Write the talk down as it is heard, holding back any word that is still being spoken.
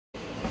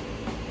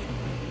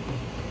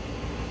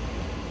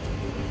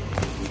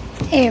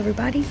Hey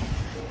everybody,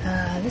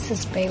 this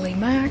is Bailey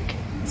Mac.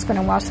 It's been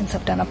a while since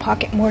I've done a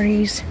Pocket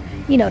Mortys,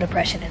 you know,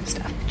 depression and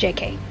stuff.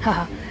 JK,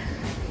 haha.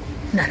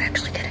 Not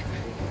actually kidding.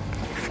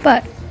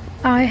 But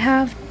I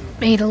have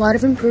made a lot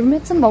of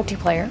improvements in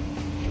multiplayer.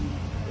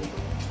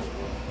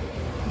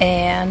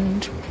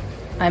 And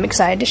I'm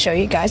excited to show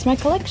you guys my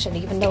collection,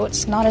 even though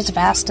it's not as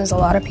vast as a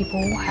lot of people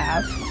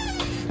have.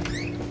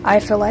 I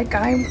feel like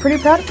I'm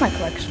pretty proud of my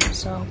collection,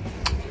 so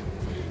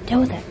deal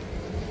with it.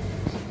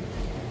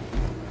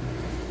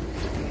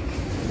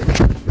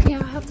 Yeah,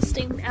 I have the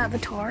same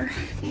avatar.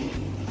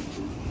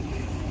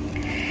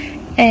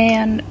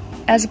 And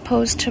as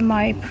opposed to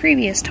my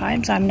previous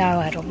times, I'm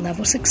now at a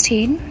level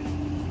 16.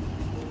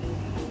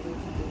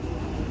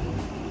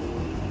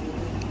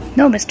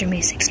 No, Mr.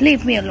 Meeseeks,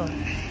 leave me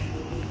alone.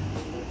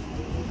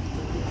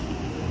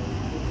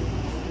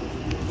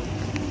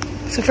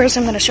 So first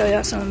I'm going to show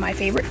you some of my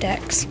favorite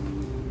decks.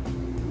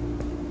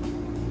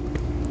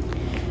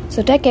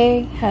 So deck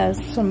A has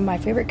some of my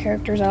favorite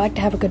characters. I like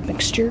to have a good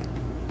mixture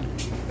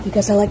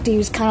because I like to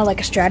use kind of like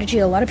a strategy.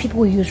 A lot of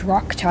people will use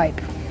rock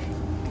type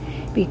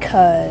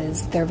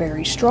because they're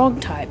very strong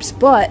types,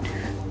 but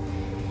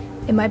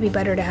it might be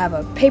better to have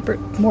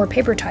more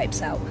paper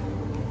types out.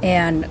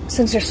 And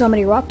since there's so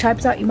many rock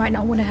types out, you might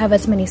not want to have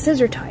as many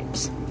scissor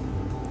types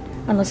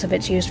unless if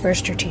it's used for a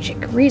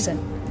strategic reason.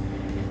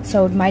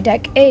 So my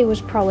deck A was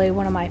probably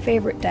one of my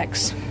favorite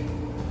decks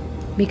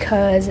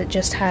because it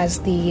just has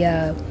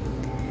the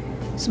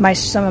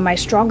some of my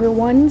stronger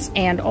ones,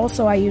 and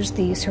also I used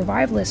the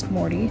Survivalist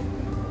Morty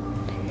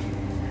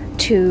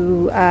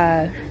to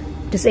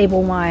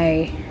disable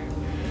my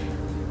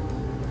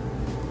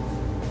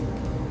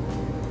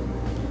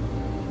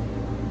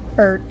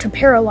to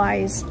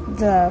paralyze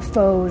the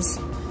foe's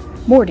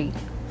Morty.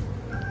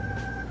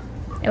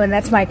 And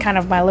that's my kind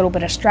of my little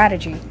bit of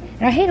strategy.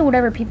 And I hate it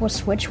whenever people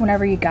switch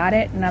whenever you got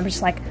it, and I'm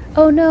just like,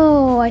 oh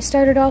no, I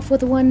started off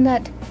with one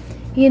that,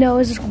 you know,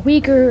 is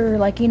weaker,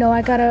 like, you know,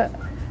 I got a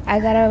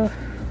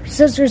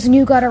scissors and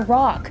you got a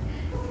rock.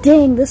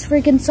 Dang, this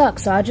freaking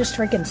sucks. So I just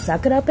freaking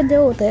suck it up and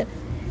deal with it,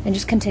 and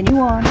just continue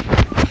on.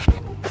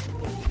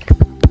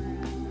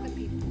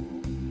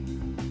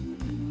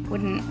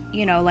 Wouldn't,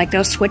 you know, like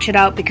they'll switch it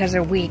out because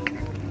they're weak.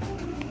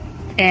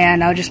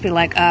 And I'll just be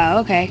like,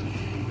 okay.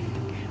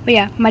 But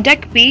yeah, my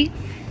deck B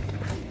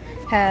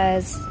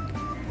has...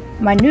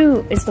 My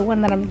new is the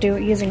one that I'm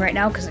using right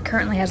now because it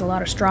currently has a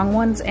lot of strong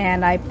ones,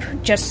 and I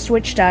just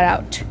switched that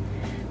out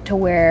to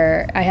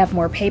where I have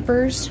more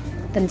papers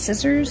than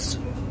scissors,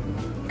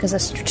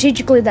 because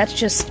strategically that's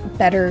just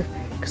better,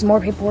 because more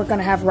people are going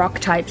to have rock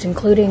types,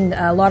 including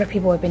a lot of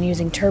people have been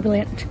using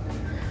Turbulent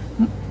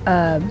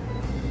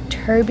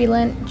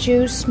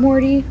Juice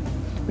Morty,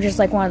 which is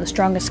like one of the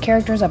strongest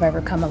characters I've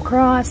ever come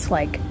across.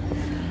 Like,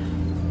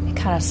 it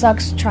kind of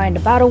sucks trying to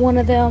battle one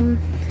of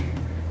them.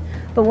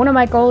 But one of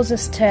my goals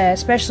is to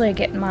especially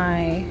get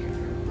my...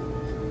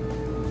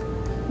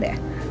 There.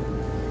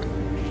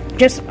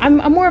 I'm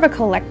more of a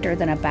collector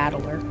than a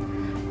battler.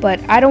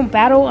 But I don't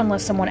battle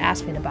unless someone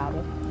asks me to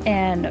battle.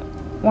 And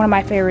one of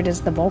my favorite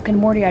is the Vulcan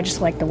Morty. I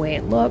just like the way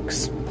it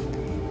looks.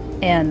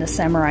 And the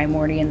Samurai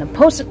Morty and the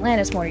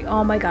Post-Atlantis Morty.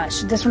 Oh my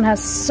gosh, this one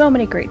has so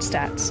many great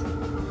stats.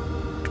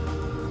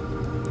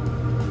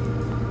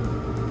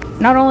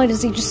 Not only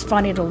is he just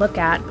funny to look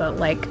at, but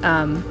like,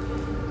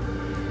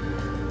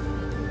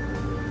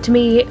 To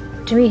me,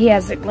 he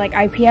has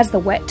he has the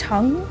wet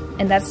tongue,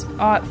 and that's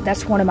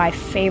one of my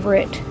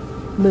favorite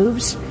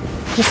moves.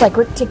 Just like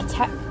Rick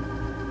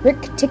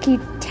Tikki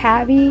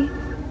Tavi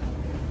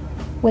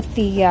with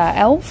the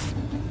elf.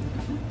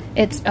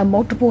 It's a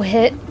multiple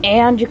hit,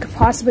 and you could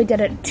possibly get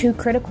it 2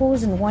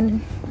 criticals in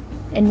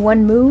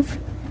one move.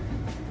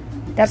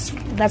 That's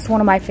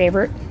one of my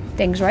favorite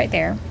things right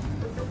there.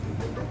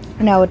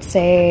 And I would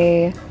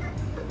say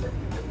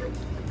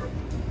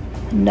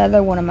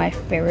another one of my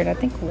favorite, I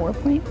think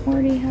Warpoint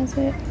Morty has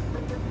it.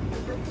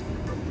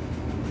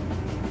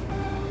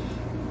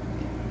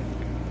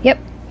 Yep,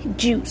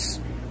 Juice.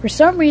 For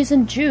some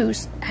reason,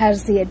 Juice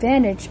has the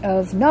advantage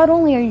of not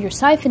only are you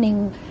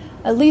siphoning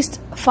at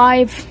least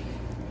 5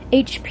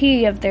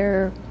 HP of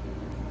their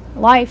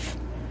life,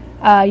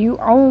 you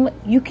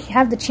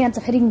have the chance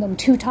of hitting them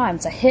 2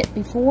 times. A hit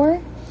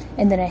before,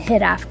 and then a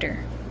hit after.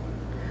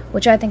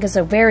 Which I think is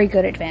a very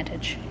good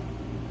advantage.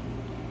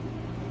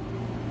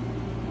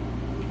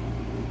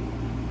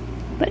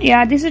 But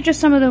yeah, these are just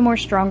some of the more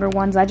stronger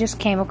ones. I just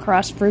came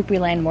across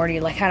Fruitland Morty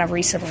like kind of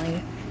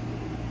recently.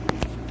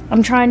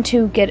 I'm trying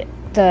to get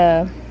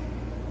the...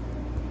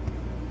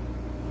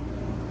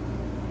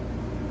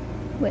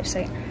 Wait a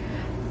second.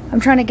 I'm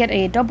trying to get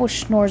a double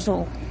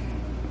Schnorzel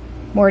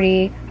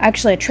Morty.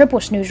 Actually, a triple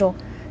Schnoozle.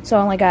 So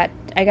I got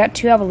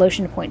 2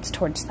 evolution points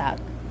towards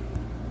that.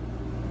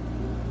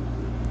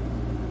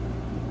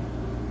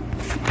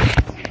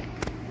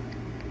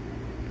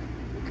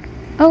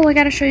 Oh, I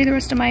gotta show you the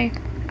rest of my...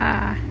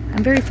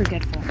 I'm very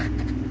forgetful.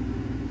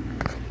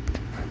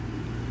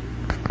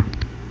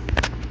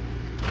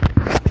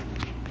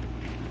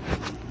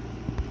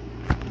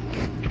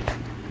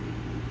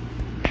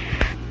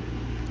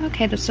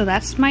 Okay, so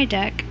that's my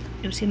deck.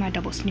 You'll see my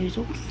double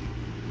snoozles.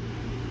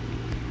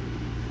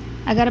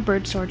 I got a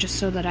bird sword just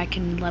so that I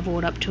can level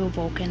it up to a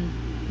Vulcan.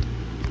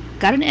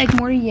 Got an egg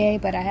Morty, yay,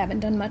 but I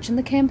haven't done much in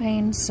the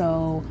campaign,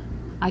 so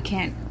I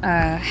can't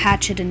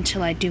hatch it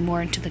until I do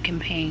more into the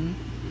campaign.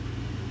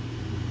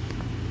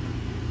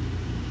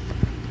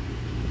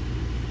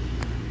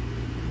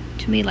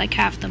 To me, like,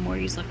 half the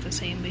Mortys look the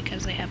same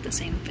because they have the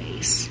same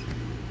face.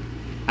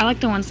 I like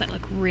the ones that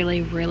look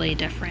really, really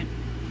different.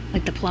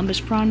 Like the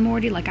Plumbus Prawn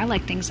Morty, like I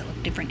like things that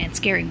look different, and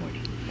Scary Morty.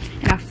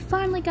 And I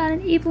finally got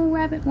an Evil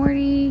Rabbit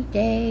Morty,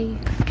 yay!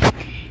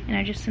 And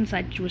I just, since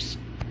I just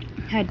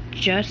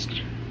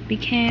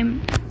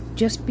became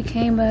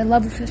a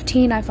level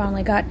 15, I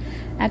finally got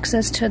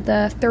access to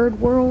the third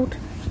world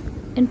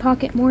in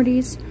Pocket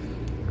Mortys,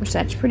 which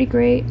that's pretty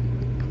great.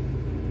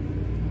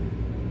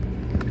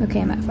 Okay,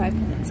 I'm at 5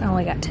 minutes. I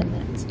only got 10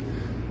 minutes.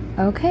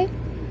 Okay.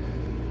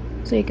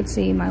 So you can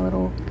see my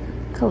little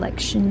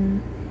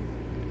collection.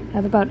 I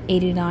have about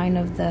 89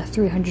 of the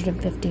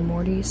 350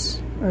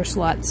 Mortys, or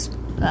slots.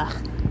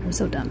 Ugh, I'm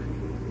so dumb.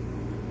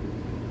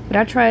 But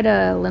I try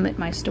to limit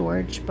my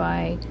storage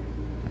by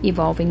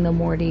evolving the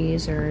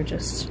Mortys or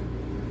just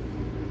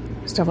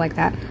stuff like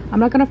that. I'm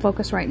not going to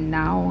focus right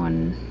now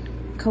on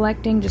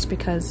collecting just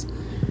because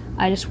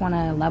I just want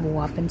to level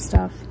up and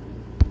stuff.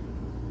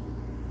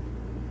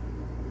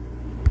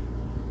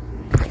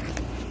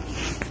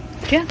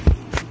 Yeah.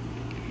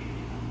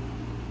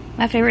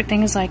 My favorite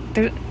thing is, like,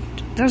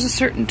 there's a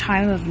certain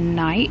time of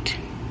night,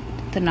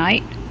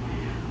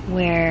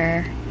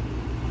 where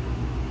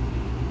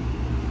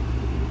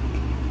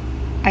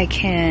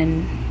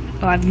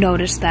I've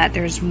noticed that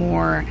there's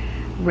more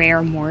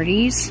rare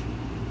Mortys,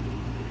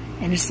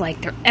 and it's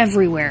like they're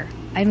everywhere.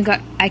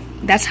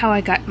 That's how I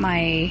got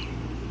my,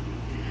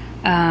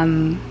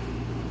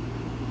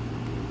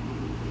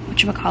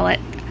 whatchamacallit,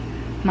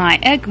 my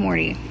egg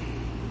Morty.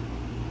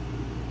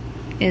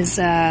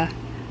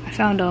 I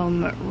found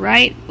them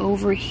right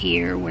over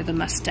here where the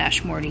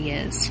mustache Morty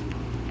is.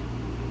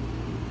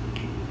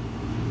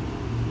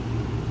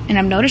 And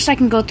I've noticed I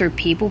can go through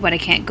people, but I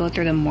can't go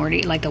through the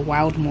Morty, like the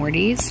wild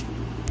Mortys.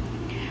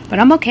 But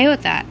I'm okay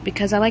with that,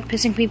 because I like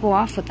pissing people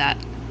off with that.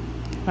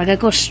 Like, I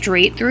go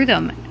straight through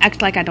them,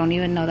 act like I don't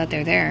even know that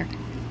they're there.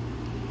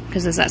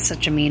 Because that's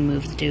such a mean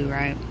move to do,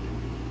 right?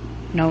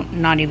 No,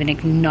 not even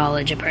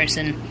acknowledge a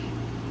person.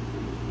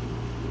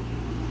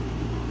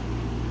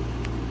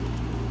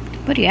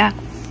 But yeah.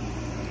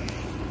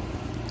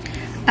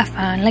 I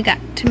finally got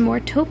to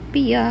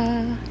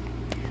Mortopia.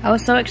 I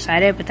was so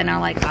excited, but then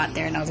I got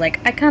there and I was like,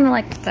 I kind of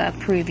like the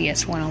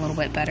previous one a little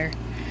bit better.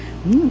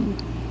 Ooh,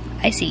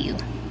 I see you.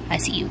 I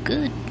see you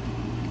good.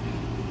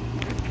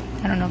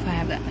 I don't know if I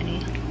have that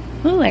many.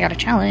 Ooh, I got a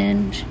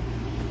challenge.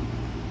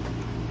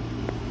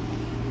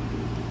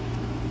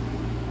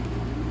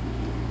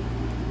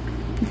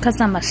 Because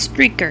I'm a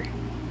streaker.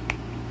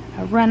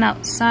 I run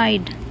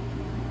outside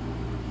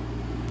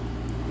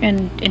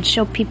and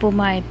show people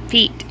my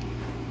feet.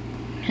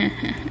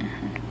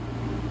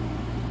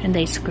 And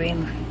they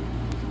scream.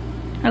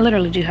 I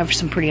literally do have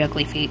some pretty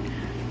ugly feet.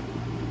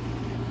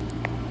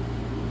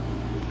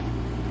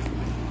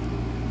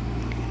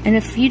 And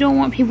if you don't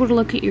want people to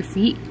look at your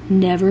feet,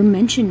 never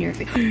mention your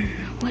feet.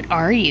 What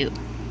are you?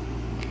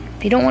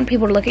 If you don't want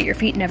people to look at your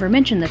feet, never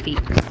mention the feet.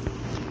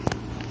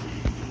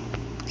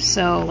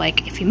 So,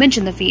 like, if you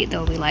mention the feet,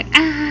 they'll be like,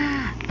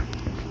 ah!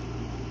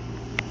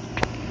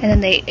 And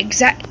then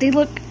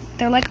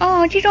they're like,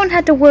 oh, you don't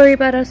have to worry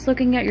about us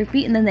looking at your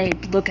feet. And then they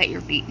look at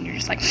your feet, and you're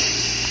just like,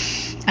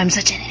 I'm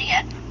such an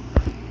idiot.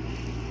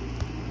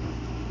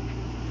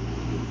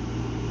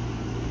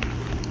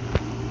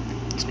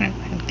 Just gonna go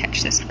ahead and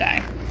catch this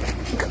guy.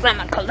 Because I'm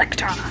a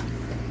collector.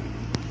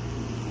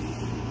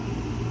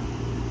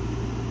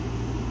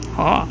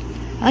 Oh,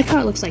 I like how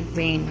it looks like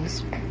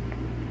veins.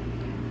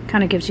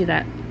 Kind of gives you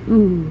that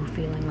ooh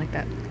feeling, like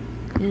that,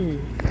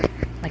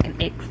 like an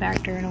ick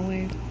factor in a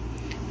way.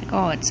 Like,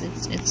 oh, it's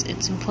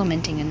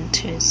implementing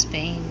into his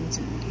veins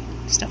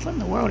and stuff. What in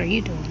the world are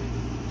you doing?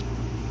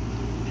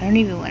 I don't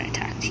even want to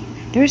attack you.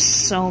 There's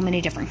so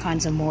many different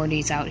kinds of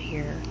Mortys out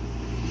here.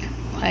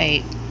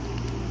 Like,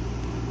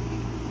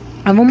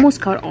 I've almost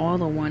caught all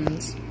the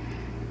ones.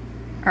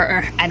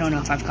 Or I don't know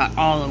if I've caught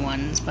all the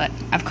ones, but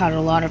I've caught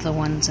a lot of the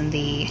ones in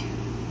the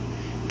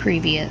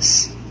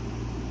previous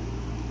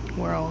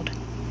world.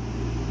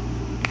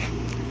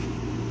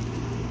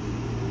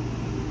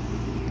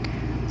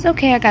 It's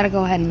okay, I gotta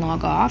go ahead and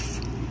log off.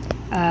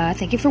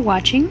 Thank you for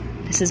watching.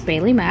 This is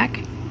Bailey Mac.